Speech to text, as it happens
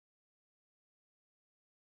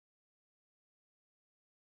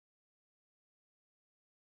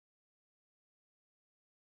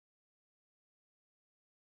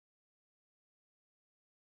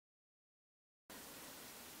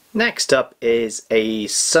Next up is a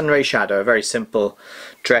Sunray shadow, a very simple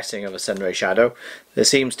dressing of a Sunray shadow. There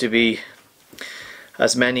seems to be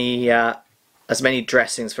as many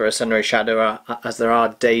dressings for a Sunray shadow as there are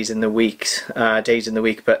days in the week. But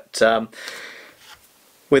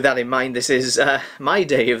with that in mind, this is my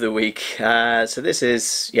day of the week. So this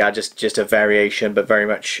is just a variation, but very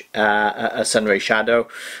much a Sunray shadow.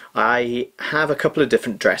 I have a couple of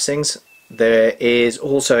different dressings. There is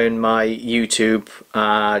also in my YouTube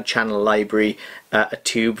channel library a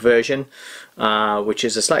tube version, which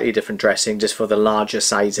is a slightly different dressing, just for the larger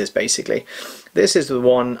sizes basically. This is the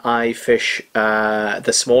one I fish,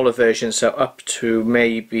 the smaller version, so up to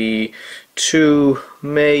maybe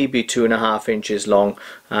 2.5 inches long,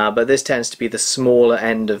 but this tends to be the smaller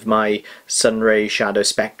end of my Sunray shadow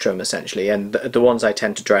spectrum essentially, and the ones I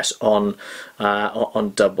tend to dress on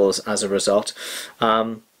doubles as a result.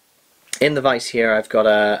 In the vise here I've got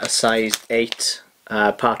a size 8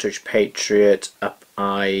 Partridge Patriot up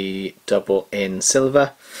eye double in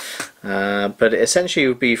silver, but essentially it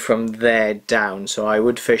would be from there down, so I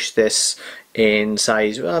would fish this in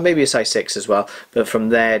size, well, maybe a size 6 as well, but from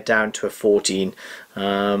there down to a 14.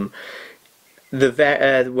 When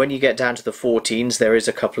you get down to the 14s there is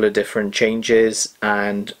a couple of different changes,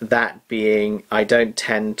 and that being, I don't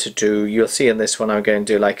tend to do, you'll see in this one I'm going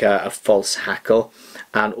to do like a false hackle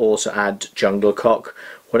and also add jungle cock.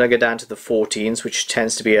 When I go down to the 14s, which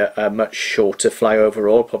tends to be a much shorter fly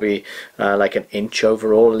overall, probably like an inch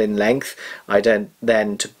overall in length, I don't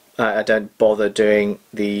bother doing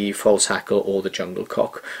the false hackle or the jungle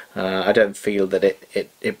cock. I don't feel that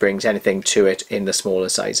it brings anything to it in the smaller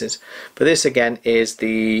sizes. But this again is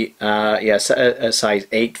the a size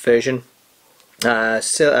 8 version.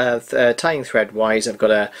 Tying thread wise, I've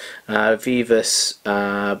got a Vivus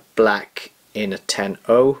black in a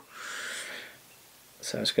 10-0.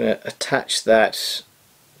 So I'm just going to attach that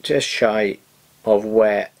just shy of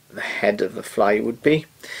where the head of the fly would be.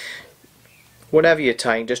 Whenever you're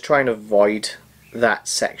tying, just try and avoid that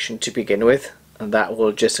section to begin with, and that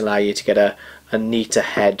will just allow you to get a neater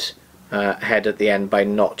head at the end by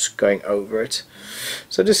not going over it.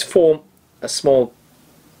 So just form a small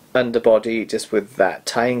underbody just with that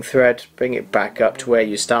tying thread, bring it back up to where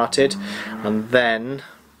you started, and then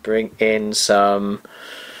bring in some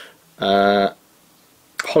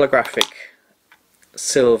holographic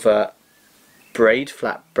silver braid,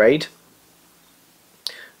 flat braid.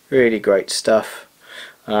 Really great stuff.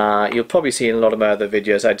 You'll probably see in a lot of my other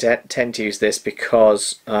videos I tend to use this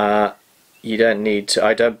because you don't need to,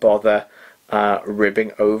 I don't bother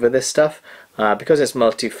ribbing over this stuff because it's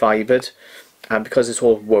multi-fibered and because it's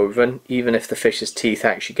all woven. Even if the fish's teeth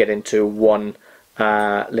actually get into one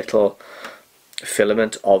little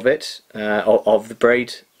filament of it, of the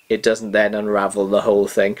braid, it doesn't then unravel the whole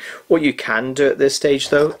thing. What you can do at this stage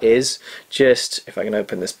though is just, if I can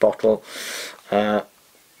open this bottle,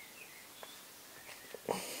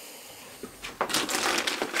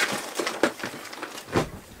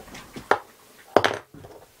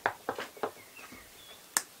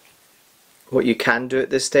 what you can do at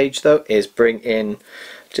this stage though is bring in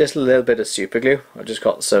just a little bit of super glue. I've just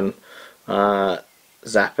got some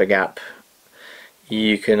Zappa Gap.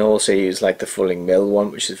 You can also use like the Fulling Mill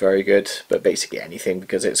one, which is very good, but basically anything,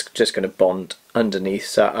 because it's just going to bond underneath.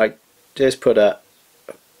 So I just put a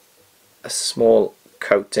small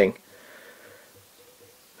coating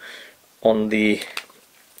on the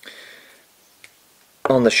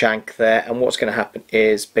shank there, and what's going to happen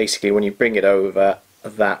is basically when you bring it over,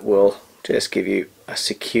 that will just give you a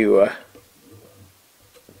secure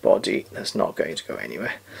body that's not going to go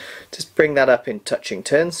anywhere. Just bring that up in touching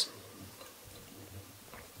turns.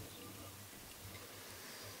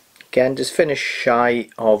 Again, just finish shy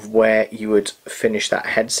of where you would finish that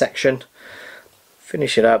head section.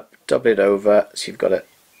 Finish it up, double it over so you've got a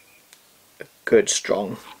good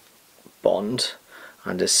strong bond,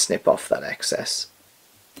 and just snip off that excess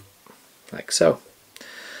like so.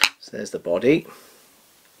 So there's the body.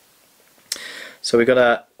 So we've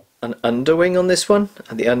got an underwing on this one,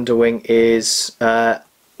 and the underwing is well,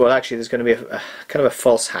 actually there's going to be a kind of a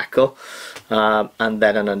false hackle and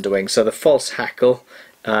then an underwing. So the false hackle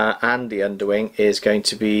and the underwing is going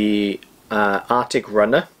to be Arctic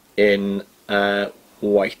Runner in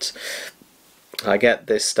white. I get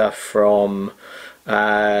this stuff from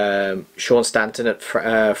Sean Stanton at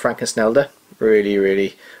Frankensnelder.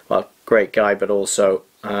 Really well, great guy, but also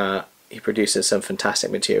he produces some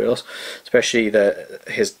fantastic materials, especially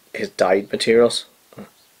his dyed materials.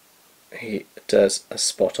 He does a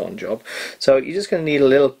spot on job. So you're just going to need a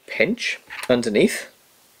little pinch underneath.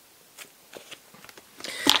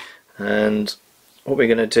 And what we're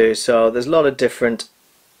going to do, so there's a lot of different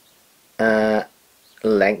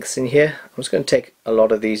lengths in here. I'm just going to take a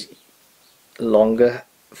lot of these longer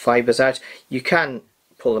fibres out. You can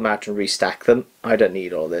pull them out and restack them. I don't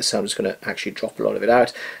need all this, so I'm just going to actually drop a lot of it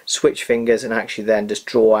out, switch fingers, and actually then just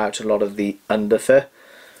draw out a lot of the underfur.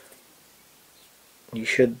 You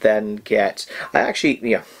should then get,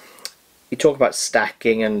 you talk about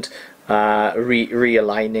stacking and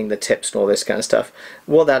realigning the tips and all this kind of stuff.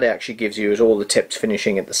 What that actually gives you is all the tips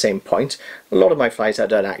finishing at the same point. A lot of my flies, I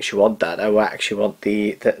don't actually want that. I actually want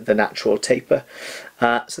the natural taper.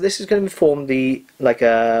 So this is going to form the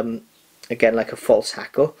again like a false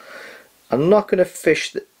hackle. I'm not going to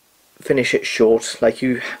finish it short like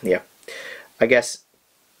you. I guess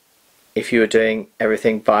if you were doing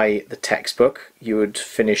everything by the textbook, you would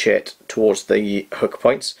finish it towards the hook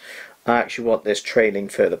points. I actually want this trailing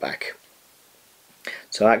further back.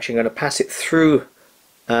 So I'm actually going to pass it through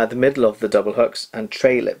the middle of the double hooks and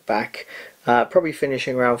trail it back, probably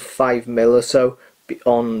finishing around 5 mil or so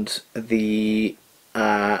beyond the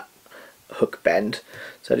hook bend.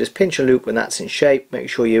 So just pinch a loop when that's in shape, make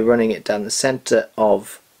sure you're running it down the center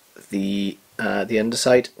of the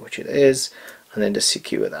underside, which it is, and then just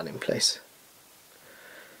secure that in place.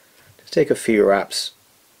 Just take a few wraps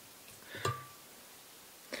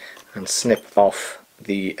and snip off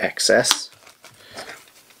the excess.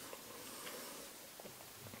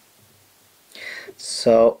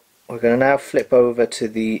 So we're going to now flip over to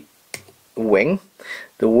the wing.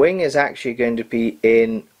 The wing is actually going to be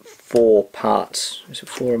in 4 parts. Is it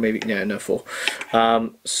 4 or maybe? No, 4.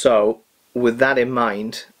 So with that in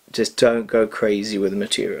mind, just don't go crazy with the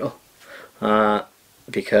material,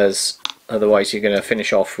 because otherwise you're going to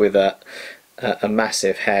finish off with a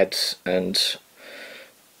massive head, and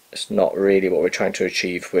it's not really what we're trying to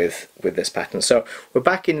achieve with this pattern. So we're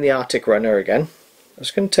back in the Arctic Runner again. I'm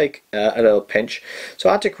just going to take a little pinch. So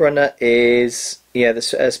Arctic Runner is,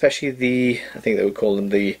 especially I think they would call them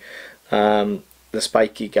the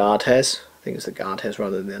spiky guard hairs. I think it's the guard hairs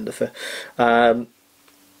rather than the underfur.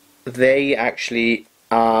 They actually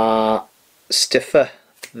are stiffer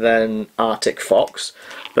than Arctic Fox,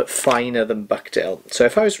 but finer than bucktail. So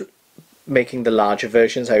if I was making the larger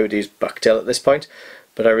versions, I would use bucktail at this point,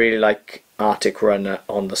 but I really like Arctic Runner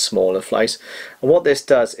on the smaller flies. And what this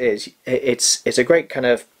does is it's a great kind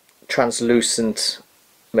of translucent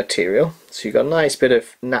material, so you've got a nice bit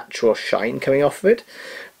of natural shine coming off of it,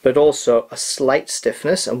 but also a slight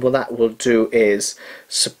stiffness, and what that will do is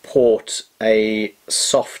support a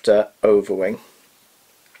softer overwing.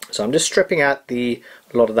 So I'm just stripping out a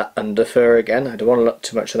lot of that underfur again. I don't want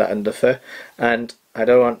too much of that underfur, and I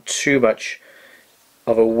don't want too much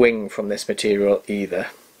of a wing from this material either.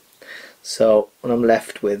 So what I'm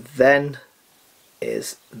left with then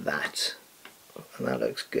is that, and that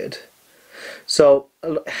looks good. So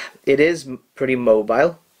it is pretty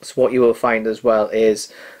mobile. So what you will find as well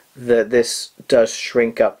is that this does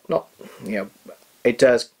shrink up, it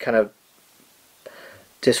does kind of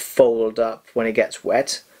just fold up when it gets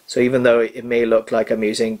wet. So even though it may look like I'm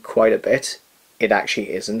using quite a bit, it actually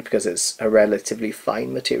isn't, because it's a relatively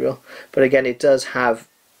fine material. But again, it does have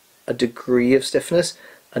a degree of stiffness,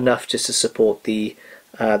 enough just to support the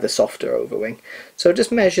softer overwing. So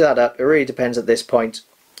just measure that up. It really depends at this point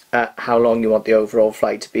how long you want the overall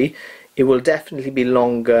flight to be. It will definitely be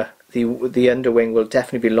longer. The underwing will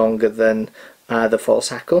definitely be longer than the false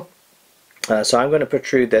hackle. So I'm going to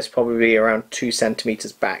protrude this probably around 2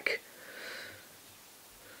 centimeters back.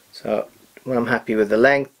 So when I'm happy with the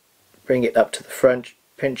length, bring it up to the front,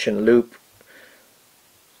 pinch and loop,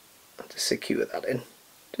 and just secure that in.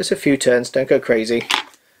 Just a few turns, don't go crazy.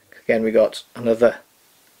 Again, we got another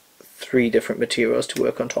 3 different materials to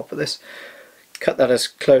work on top of this. Cut that as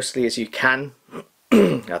closely as you can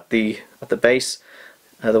at the base,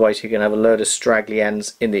 otherwise you're going to have a load of straggly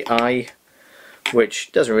ends in the eye,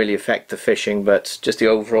 which doesn't really affect the fishing, but just the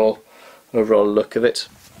overall look of it.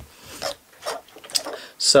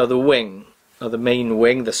 So the wing, or the main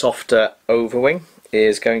wing, the softer overwing,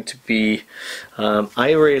 is going to be,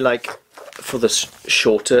 I really like, for the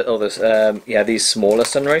shorter, or these smaller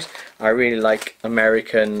sunrays, I really like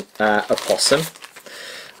American opossum.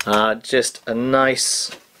 Just a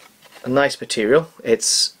nice material.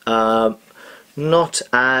 It's not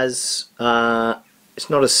as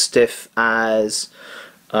stiff as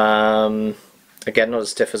again, not as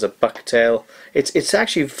stiff as a bucktail. It's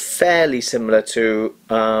actually fairly similar to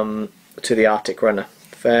the Arctic Runner,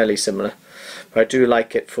 fairly similar. But I do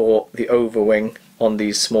like it for the overwing on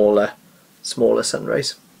these smaller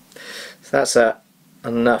sunrays. So that's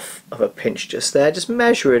enough of a pinch just there. Just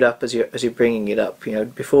measure it up as you're bringing it up.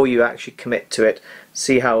 Before you actually commit to it,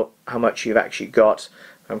 see how much you've actually got.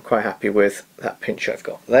 I'm quite happy with that pinch I've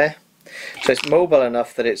got there. So it's mobile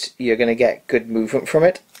enough that you're going to get good movement from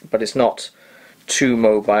it, but it's not too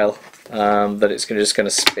mobile that it's just going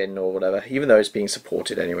to spin or whatever, even though it's being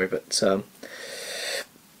supported anyway. But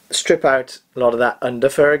strip out a lot of that under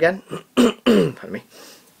fur again. Pardon me.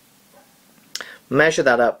 Measure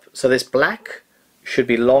that up. So this black should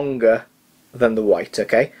be longer than the white,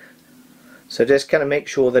 okay? So just kind of make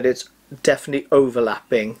sure that it's definitely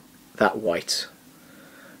overlapping that white.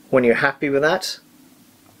 When you're happy with that,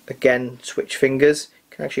 again, switch fingers.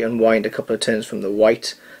 You can actually unwind a couple of turns from the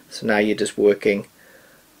white. So now you're just working,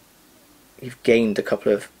 you've gained a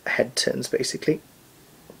couple of head turns basically,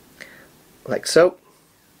 like so.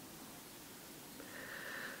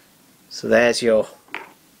 So there's your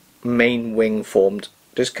main wing formed.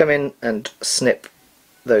 Just come in and snip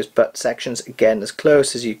those butt sections again as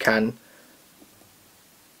close as you can,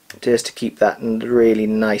 just to keep that really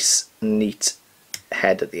nice neat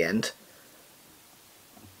head at the end.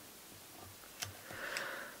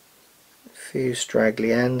 A few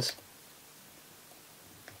straggly ends.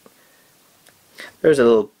 There's a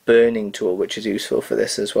little burning tool which is useful for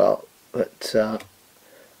this as well, but I'll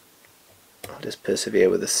just persevere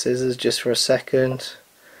with the scissors just for a second.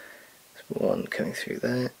 There's one coming through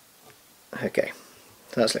there. Okay,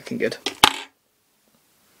 that's looking good.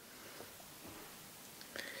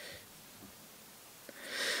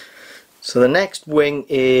 So the next wing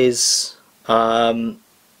is holographic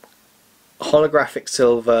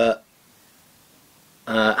silver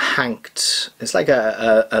hanked. It's like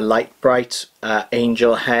a light bright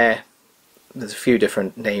angel hair. There's a few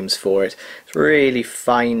different names for it. It's really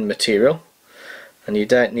fine material and you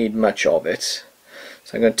don't need much of it.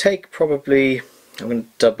 So I'm going to take I'm going to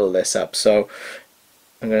double this up. So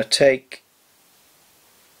I'm going to take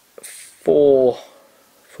four,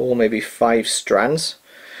 maybe 5 strands,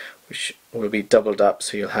 which will be doubled up,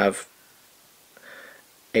 so you'll have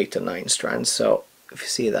 8 or 9 strands. So if you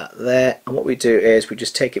see that there, and what we do is we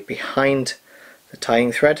just take it behind the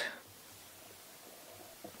tying thread,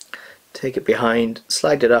 take it behind,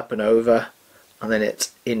 slide it up and over, and then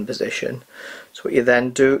it's in position. So what you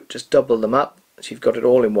then do, just double them up so you've got it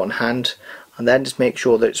all in one hand, and then just make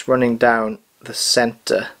sure that it's running down the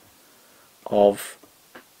center of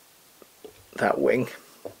that wing.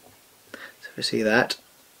 So if you see that,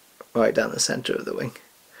 right down the center of the wing.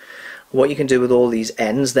 What you can do with all these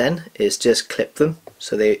ends then is just clip them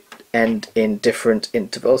so they end in different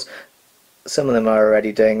intervals. Some of them are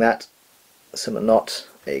already doing that, some are not.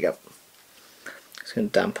 There you go. Just going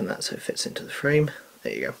to dampen that so it fits into the frame.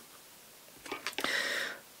 There you go.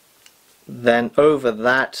 Then over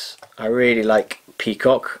that, I really like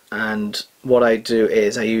peacock, and what I do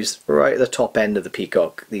is I use right at the top end of the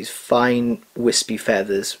peacock these fine wispy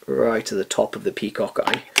feathers right at the top of the peacock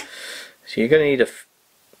eye. So you're going to need a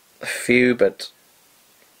few, but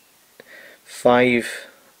 5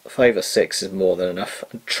 or 6 is more than enough.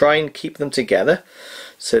 And try and keep them together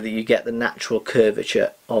so that you get the natural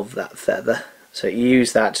curvature of that feather. So you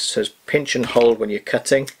use that to pinch and hold when you're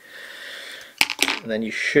cutting, and then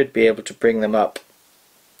you should be able to bring them up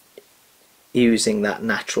using that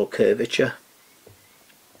natural curvature.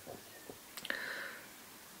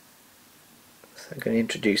 So I'm going to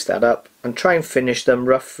introduce that up and try and finish them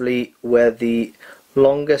roughly where the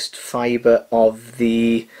longest fibre of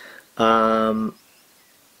the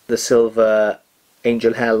silver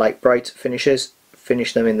angel hair light bright finishes.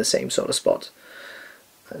 Finish them in the same sort of spot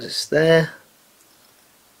as it's there.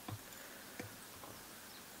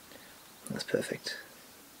 That's perfect.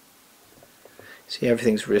 See,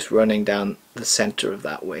 everything's just running down the center of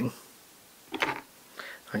that wing.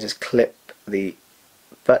 I just clip the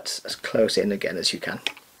butts as close in again as you can.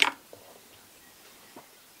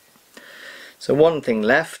 So one thing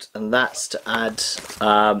left, and that's to add,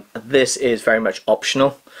 this is very much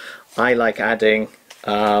optional. I like adding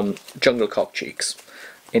jungle cock cheeks.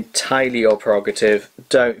 Entirely your prerogative,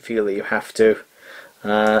 don't feel that you have to.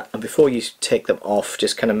 And before you take them off,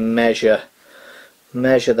 just kind of measure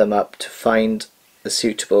them up to find the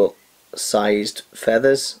suitable sized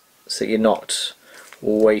feathers, so you're not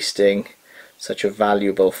wasting such a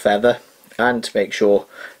valuable feather, and to make sure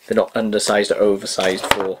they're not undersized or oversized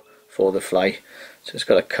for the fly. So it's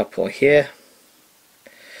got a couple here.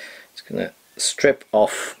 It's going to strip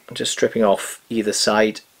off, just stripping off either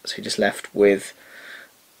side, so you're just left with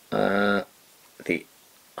the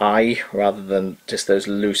eye rather than just those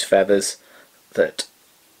loose feathers that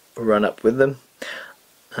run up with them.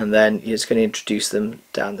 And then you're just going to introduce them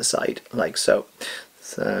down the side like so.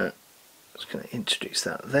 So just going to introduce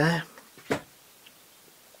that there.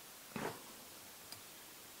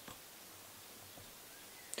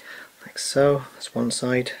 Like so. That's one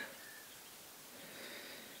side.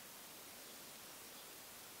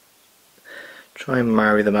 Try and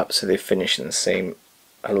marry them up so they finish in the same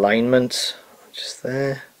alignment. Just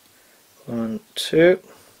there. 1, 2.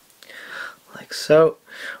 Like so.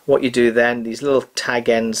 What you do then, these little tag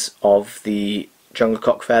ends of the jungle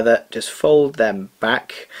cock feather, just fold them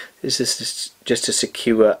back. This is just to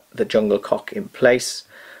secure the jungle cock in place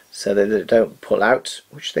so that they don't pull out,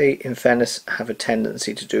 which they in fairness have a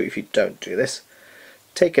tendency to do if you don't do this.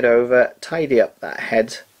 Take it over, tidy up that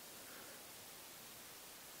head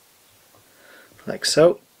like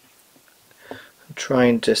so, and try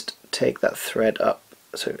and just take that thread up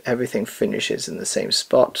so everything finishes in the same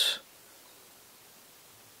spot,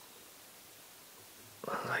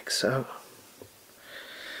 like so,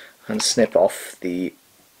 and snip off the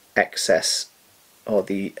excess or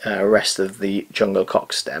the rest of the jungle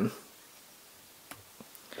cock stem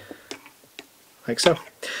like so.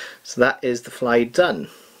 So that is the fly done.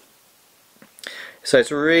 So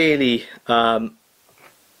it's really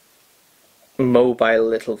mobile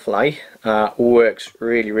little fly, works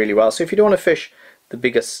really well. So if you don't want to fish the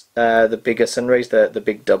bigger sunrays, the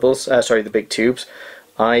big doubles, sorry, the big tubes,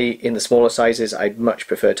 in the smaller sizes, I'd much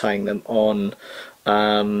prefer tying them on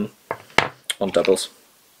doubles.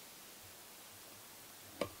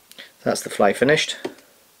 That's the fly finished.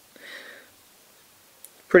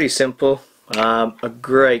 Pretty simple. A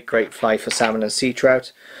great fly for salmon and sea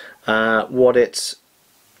trout.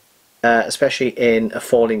 Especially in a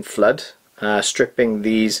falling flood, stripping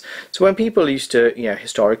these. So when people used to,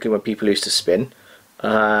 historically when people used to spin,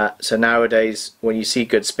 so nowadays when you see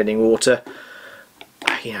good spinning water,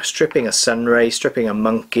 stripping a sunray, stripping a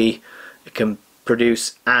monkey, it can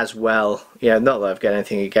produce as well. Not that I've got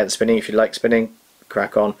anything against spinning. If you like spinning,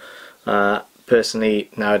 crack on. Personally,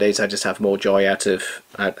 nowadays I just have more joy out of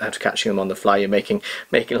catching them on the fly and making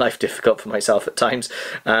life difficult for myself at times.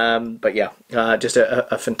 But yeah, just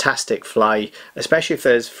a fantastic fly, especially if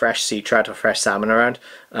there's fresh sea trout or fresh salmon around.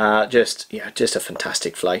 Just a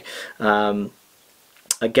fantastic fly.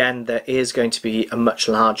 Again, there is going to be a much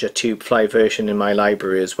larger tube fly version in my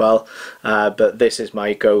library as well, but this is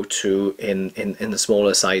my go-to in the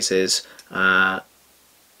smaller sizes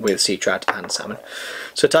with sea trout and salmon.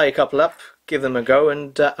 So tie a couple up, give them a go,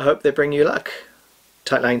 and I hope they bring you luck.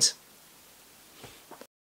 Tight lines.